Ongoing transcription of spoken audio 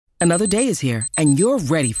Another day is here, and you're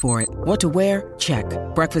ready for it. What to wear? Check.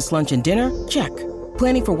 Breakfast, lunch, and dinner? Check.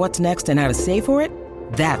 Planning for what's next and how to save for it?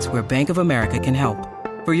 That's where Bank of America can help.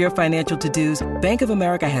 For your financial to-dos, Bank of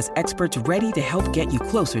America has experts ready to help get you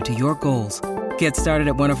closer to your goals. Get started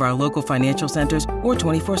at one of our local financial centers or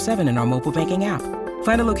 24/7 in our mobile banking app.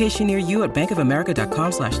 Find a location near you at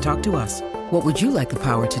bankofamerica.com/talktous. What would you like the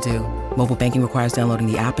power to do? Mobile banking requires downloading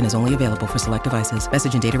the app and is only available for select devices.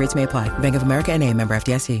 Message and data rates may apply. Bank of America N.A., member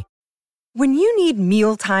FDIC. When you need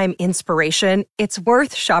mealtime inspiration, it's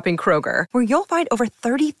worth shopping Kroger, where you'll find over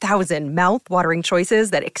 30,000 mouth-watering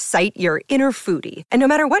choices that excite your inner foodie. And no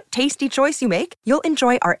matter what tasty choice you make, you'll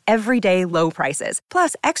enjoy our everyday low prices,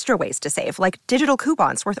 plus extra ways to save, like digital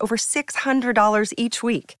coupons worth over $600 each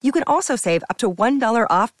week. You can also save up to $1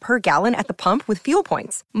 off per gallon at the pump with fuel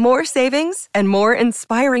points. More savings and more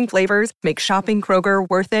inspiring flavors make shopping Kroger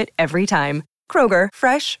worth it every time. Kroger,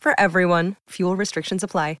 fresh for everyone. Fuel restrictions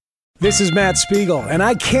apply. This is Matt Spiegel, and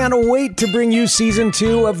I can't wait to bring you Season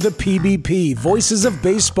 2 of the PBP, Voices of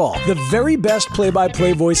Baseball. The very best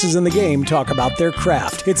play-by-play voices in the game talk about their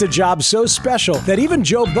craft. It's a job so special that even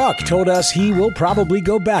Joe Buck told us he will probably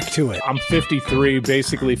go back to it. I'm 53,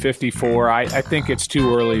 basically 54. I think it's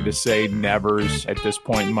too early to say nevers at this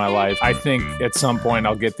point in my life. I think at some point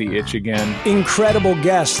I'll get the itch again. Incredible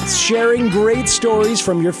guests sharing great stories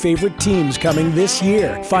from your favorite teams coming this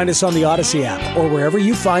year. Find us on the Odyssey app or wherever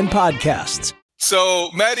you find podcasts. So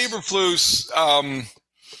Matt Eberflus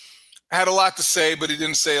had a lot to say, but he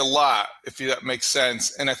didn't say a lot, if that makes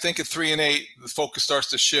sense. And I think at 3-8, the focus starts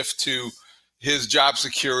to shift to his job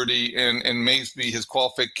security and maybe his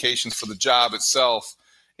qualifications for the job itself.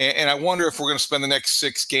 And I wonder if we're going to spend the next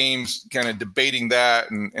 6 games kind of debating that.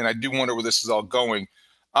 And I do wonder where this is all going.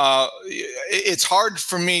 It's hard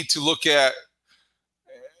for me to look at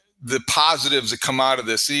the positives that come out of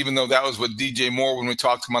this, even though that was what DJ Moore, when we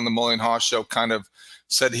talked to him on the Mully and Haw show, kind of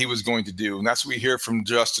said he was going to do. And that's what we hear from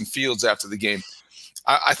Justin Fields after the game.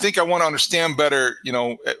 I think I want to understand better,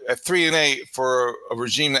 at 3-8 for a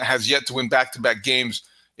regime that has yet to win back-to-back games,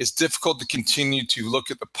 it's difficult to continue to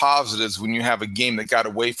look at the positives when you have a game that got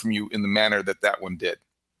away from you in the manner that one did.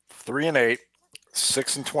 3-8,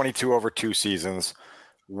 6-22 over 2 seasons,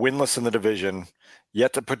 winless in the division,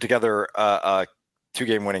 yet to put together a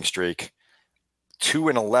 2-game winning streak,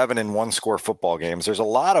 2-11 in one-score football games. There's a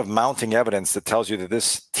lot of mounting evidence that tells you that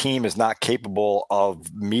this team is not capable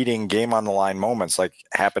of meeting game-on-the-line moments like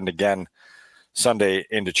happened again Sunday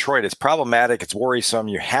in Detroit. It's problematic. It's worrisome.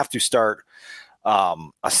 You have to start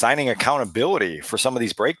assigning accountability for some of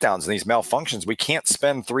these breakdowns and these malfunctions. We can't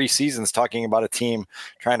spend 3 seasons talking about a team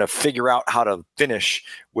trying to figure out how to finish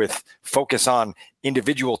with focus on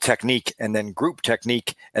individual technique and then group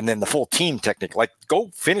technique and then the full team technique. Like, go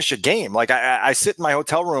finish a game. Like, I sit in my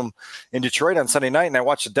hotel room in Detroit on Sunday night and I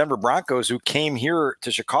watch the Denver Broncos, who came here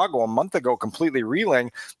to Chicago a month ago completely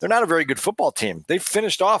reeling. They're not a very good football team. They've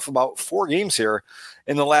finished off about 4 games here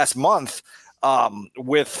in the last month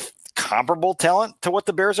with comparable talent to what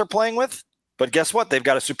the Bears are playing with. But guess what? They've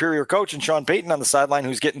got a superior coach in Sean Payton on the sideline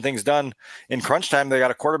who's getting things done in crunch time. They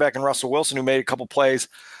got a quarterback in Russell Wilson who made a couple plays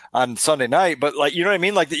on Sunday night. But, like, you know what I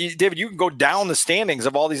mean? Like, David, you can go down the standings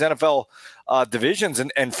of all these NFL divisions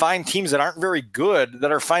and find teams that aren't very good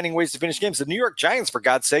that are finding ways to finish games. The New York Giants, for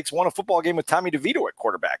God's sakes, won a football game with Tommy DeVito at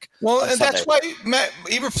quarterback. Well, and that's why Matt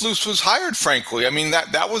Eberflus was hired, frankly. I mean,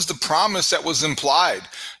 that was the promise that was implied.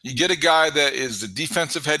 You get a guy that is the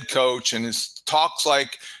defensive head coach and talks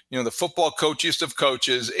like, the football coachiest of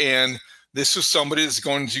coaches, and this is somebody that's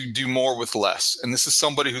going to do more with less. And this is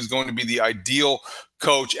somebody who's going to be the ideal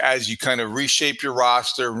coach as you kind of reshape your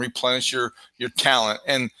roster and replenish your talent.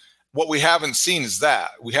 And what we haven't seen is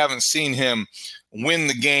that. We haven't seen him win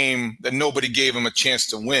the game that nobody gave him a chance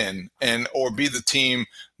to win, or be the team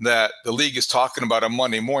that the league is talking about on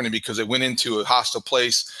Monday morning because they went into a hostile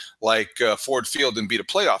place like Ford Field and beat a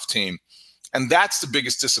playoff team. And that's the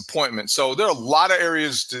biggest disappointment. So there are a lot of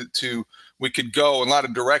areas to we could go in a lot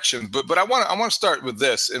of directions, but I want to start with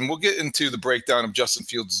this, and we'll get into the breakdown of Justin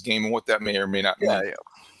Fields' game and what that may or may not mean. Yeah.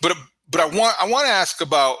 But I want to ask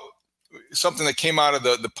about something that came out of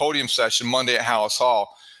the podium session Monday at Hallis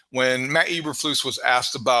Hall when Matt Eberflus was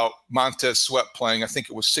asked about Montez Sweat playing. I think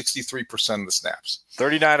it was 63% of the snaps.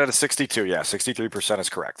 39 out of 62. Yeah, 63% is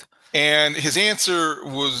correct. And his answer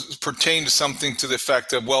pertained to something to the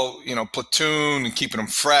effect of, platoon and keeping them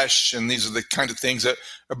fresh. And these are the kind of things that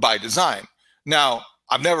are by design. Now,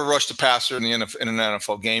 I've never rushed a passer in an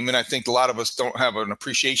NFL game, and I think a lot of us don't have an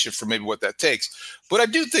appreciation for maybe what that takes. But I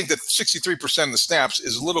do think that 63% of the snaps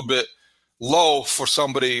is a little bit low for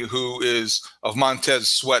somebody who is of Montez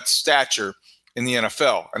Sweat's stature. in the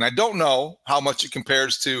NFL. And I don't know how much it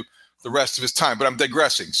compares to the rest of his time, but I'm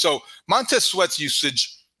digressing. So Montez Sweat's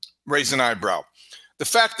usage raised an eyebrow. The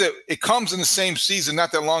fact that it comes in the same season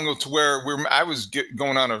not that long ago to where I was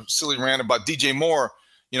going on a silly rant about DJ Moore,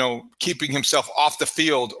 keeping himself off the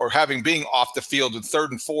field or being off the field with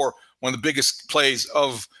 3rd and 4, one of the biggest plays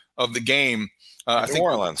of the game. New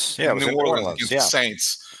Orleans. Yeah, it was New Orleans against the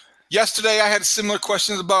Saints. Yesterday, I had similar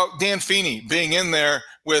questions about Dan Feeney being in there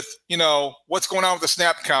with, what's going on with the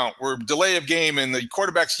snap count, or delay of game, and the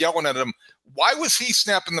quarterback's yelling at him. Why was he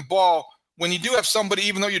snapping the ball when you do have somebody,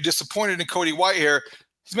 even though you're disappointed in Cody Whitehair,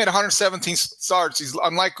 he's made 117 starts. He's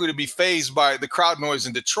unlikely to be fazed by the crowd noise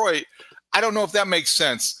in Detroit. I don't know if that makes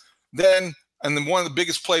sense. Then one of the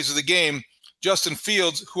biggest plays of the game, Justin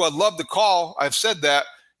Fields, who I love the call, I've said that,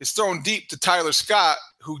 is thrown deep to Tyler Scott,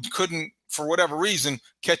 who couldn't, for whatever reason,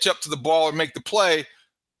 catch up to the ball or make the play.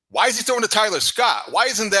 Why is he throwing to Tyler Scott? Why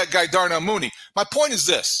isn't that guy Darnell Mooney? My point is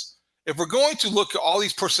this. If we're going to look at all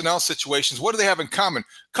these personnel situations, what do they have in common?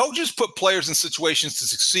 Coaches put players in situations to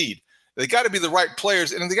succeed. They got to be the right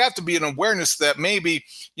players, and they got to be an awareness that maybe,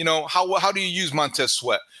 how do you use Montez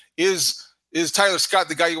Sweat? Is Tyler Scott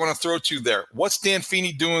the guy you want to throw to there? What's Dan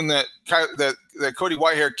Feeney doing that Cody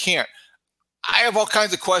Whitehair can't? I have all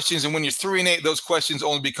kinds of questions, and when you're 3-8, those questions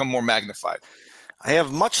only become more magnified. I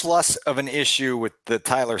have much less of an issue with the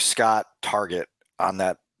Tyler Scott target on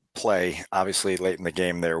that play, obviously late in the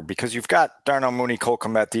game there, because you've got Darnell Mooney, Cole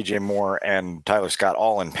Kmet, DJ Moore, and Tyler Scott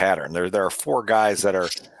all in pattern. There are 4 guys that are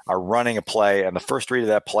running a play, and the first read of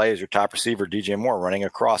that play is your top receiver, DJ Moore, running a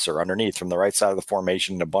crosser underneath from the right side of the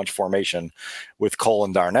formation in a bunch formation with Cole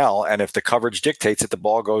and Darnell. And if the coverage dictates it, the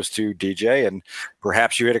ball goes to DJ, and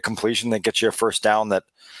perhaps you hit a completion that gets you a first down that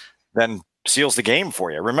then seals the game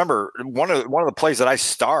for you. Remember, one of the plays that I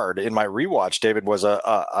starred in my rewatch, David, was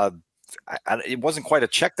it wasn't quite a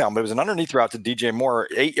check down, but it was an underneath route to DJ Moore,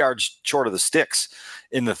 8 yards short of the sticks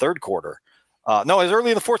in the 3rd quarter. No, it was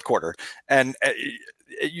early in the 4th quarter. And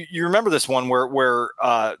you remember this one where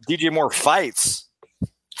DJ Moore fights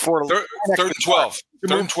for 3rd and 12.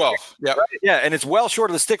 3rd and 12. Yeah. Right? Yeah. And it's well short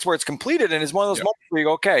of the sticks where it's completed. And it's one of those moments where you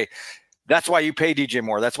go, okay, that's why you pay DJ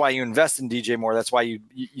Moore. That's why you invest in DJ Moore. That's why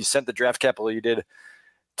you sent the draft capital you did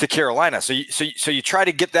to Carolina. So you try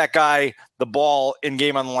to get that guy the ball in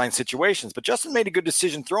game on the line situations, but Justin made a good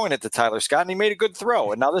decision throwing it to Tyler Scott, and he made a good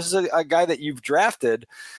throw. And now this is a guy that you've drafted.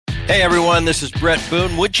 Hey everyone, this is Brett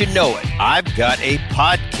Boone. Would you know it? I've got a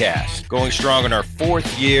podcast going strong in our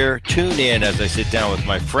 4th year. Tune in as I sit down with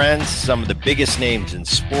my friends, some of the biggest names in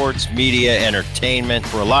sports, media, entertainment,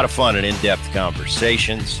 for a lot of fun and in-depth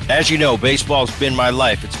conversations. As you know, baseball's been my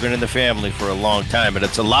life. It's been in the family for a long time, but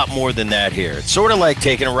it's a lot more than that here. It's sort of like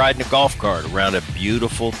taking a ride in a golf cart around a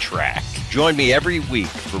beautiful track. Join me every week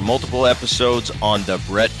for multiple episodes on the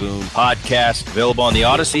Brett Boone Podcast, available on the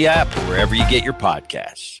Odyssey app or wherever you get your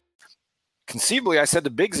podcasts. Conceivably, I said to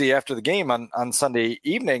Bigsy after the game on Sunday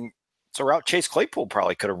evening, it's a route Chase Claypool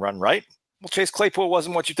probably could have run, right? Well, Chase Claypool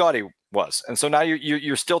wasn't what you thought he was. And so now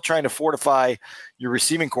you're still trying to fortify your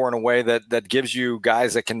receiving core in a way that gives you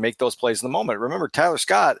guys that can make those plays in the moment. Remember, Tyler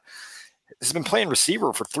Scott has been playing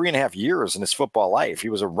receiver for 3.5 years in his football life. He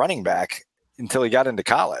was a running back until he got into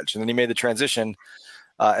college, and then he made the transition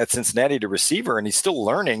at Cincinnati to receiver, and he's still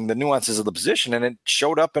learning the nuances of the position. And it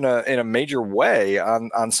showed up in a major way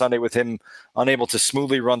on Sunday with him unable to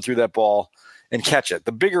smoothly run through that ball and catch it.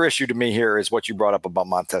 The bigger issue to me here is what you brought up about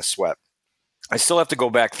Montez Sweat. I still have to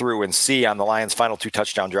go back through and see on the Lions' final 2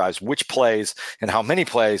 touchdown drives which plays and how many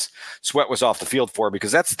plays Sweat was off the field for,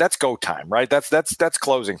 because that's go time, right? That's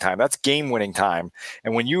closing time. That's game-winning time.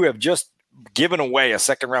 And when you have just given away a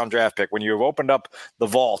 2nd-round draft pick, when you have opened up the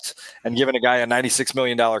vault and given a guy a $96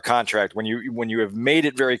 million contract, when you have made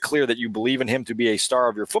it very clear that you believe in him to be a star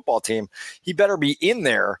of your football team, he better be in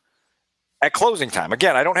there at closing time.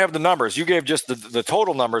 Again, I don't have the numbers. You gave just the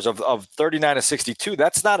total numbers of 39 to 62.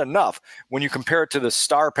 That's not enough when you compare it to the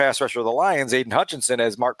star pass rusher of the Lions, Aiden Hutchinson,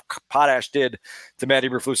 as Mark Potash did to Matt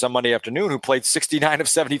Eberflus on Monday afternoon, who played 69 of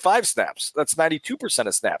 75 snaps. That's 92%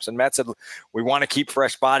 of snaps. And Matt said, we want to keep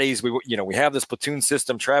fresh bodies. We have this platoon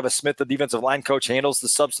system. Travis Smith, the defensive line coach, handles the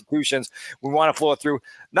substitutions. We want to flow it through.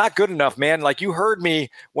 Not good enough, man. Like you heard me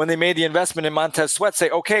when they made the investment in Montez Sweat say,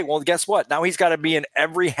 okay, well, guess what? Now he's got to be in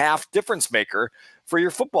every half difference maker for your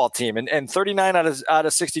football team. And 39 out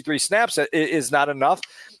of 63 snaps is not enough.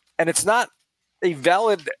 And it's not a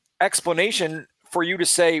valid explanation for you to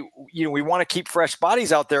say, we want to keep fresh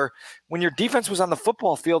bodies out there when your defense was on the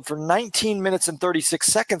football field for 19 minutes and 36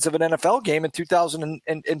 seconds of an NFL game in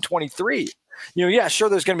 2023. Sure,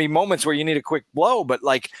 there's going to be moments where you need a quick blow, but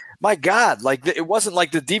like, my God, like it wasn't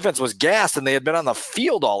like the defense was gassed and they had been on the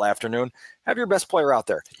field all afternoon. Have your best player out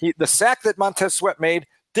there. The sack that Montez Sweat made,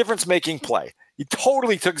 difference-making play. He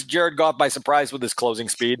totally took Jared Goff by surprise with his closing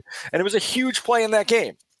speed, and it was a huge play in that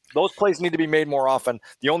game. Those plays need to be made more often.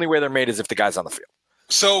 The only way they're made is if the guy's on the field.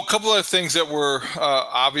 So a couple of things that were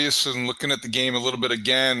obvious in looking at the game a little bit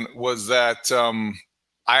again was that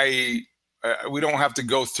we don't have to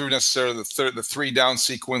go through necessarily the three down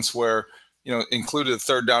sequence where, included the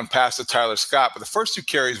third down pass to Tyler Scott, but the first two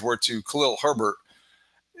carries were to Khalil Herbert.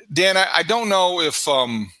 Dan, I don't know if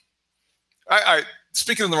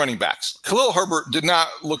speaking of the running backs, Khalil Herbert did not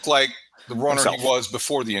look like the runner he was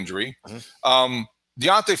before the injury. Mm-hmm.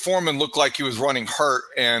 Deontay Foreman looked like he was running hurt,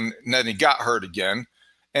 and then he got hurt again.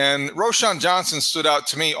 And Roschon Johnson stood out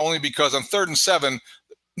to me only because on 3rd and 7,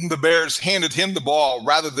 the Bears handed him the ball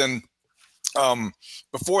rather than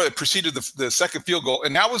before it preceded the second field goal.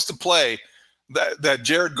 And that was the play that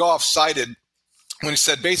Jared Goff cited when he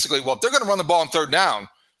said basically, well, if they're going to run the ball on 3rd down,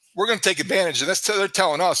 we're going to take advantage. And they're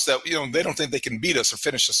telling us that, they don't think they can beat us or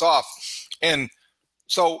finish us off. And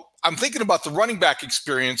so I'm thinking about the running back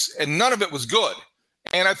experience, and none of it was good.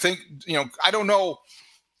 And I think, I don't know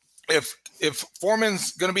if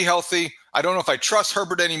Foreman's going to be healthy. I don't know if I trust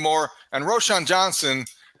Herbert anymore. And Roschon Johnson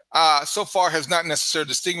so far has not necessarily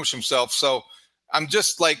distinguished himself. So I'm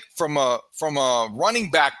just like from a running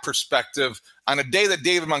back perspective, on a day that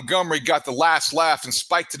David Montgomery got the last laugh and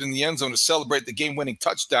spiked it in the end zone to celebrate the game-winning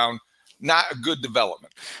touchdown, not a good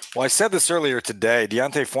development. Well, I said this earlier today.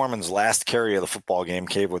 Deontay Foreman's last carry of the football game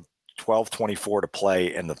came with 12:24 to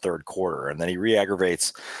play in the third quarter, and then he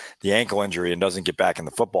re-aggravates the ankle injury and doesn't get back in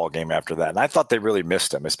the football game after that. And I thought they really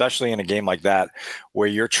missed him, especially in a game like that where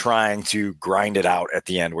you're trying to grind it out at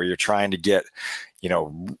the end, where you're trying to get,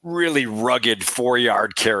 really rugged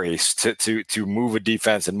 4-yard carries to move a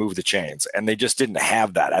defense and move the chains. And they just didn't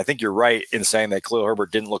have that. I think you're right in saying that Khalil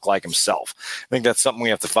Herbert didn't look like himself. I think that's something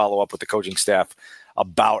we have to follow up with the coaching staff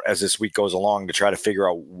about as this week goes along to try to figure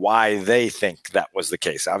out why they think that was the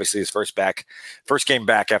case. Obviously, his first game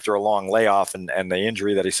back after a long layoff, and the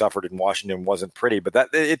injury that he suffered in Washington wasn't pretty, but that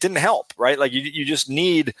it didn't help, right? Like you just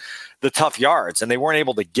need the tough yards, and they weren't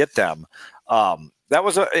able to get them. That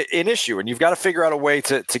was an issue, and you've got to figure out a way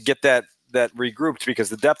to get that regrouped, because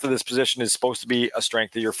the depth of this position is supposed to be a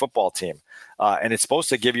strength of your football team. And it's supposed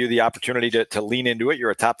to give you the opportunity to lean into it.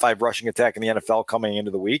 You're a top 5 rushing attack in the NFL coming into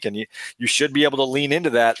the week, and you should be able to lean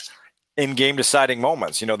into that in game deciding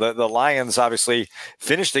moments. The Lions obviously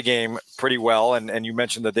finished the game pretty well. And you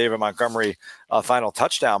mentioned the David Montgomery final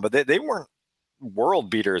touchdown, but they weren't world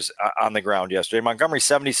beaters on the ground yesterday. Montgomery,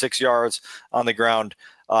 76 yards on the ground.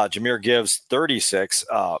 Jahmyr Gibbs, 36.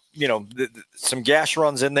 Some gash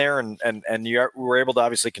runs in there, and you were able to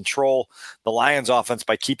obviously control the Lions offense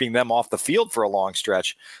by keeping them off the field for a long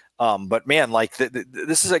stretch. But man, like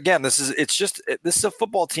this is a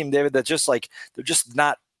football team, David, that just like, they're just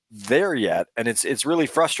not there yet. And it's really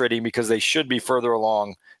frustrating because they should be further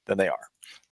along than they are.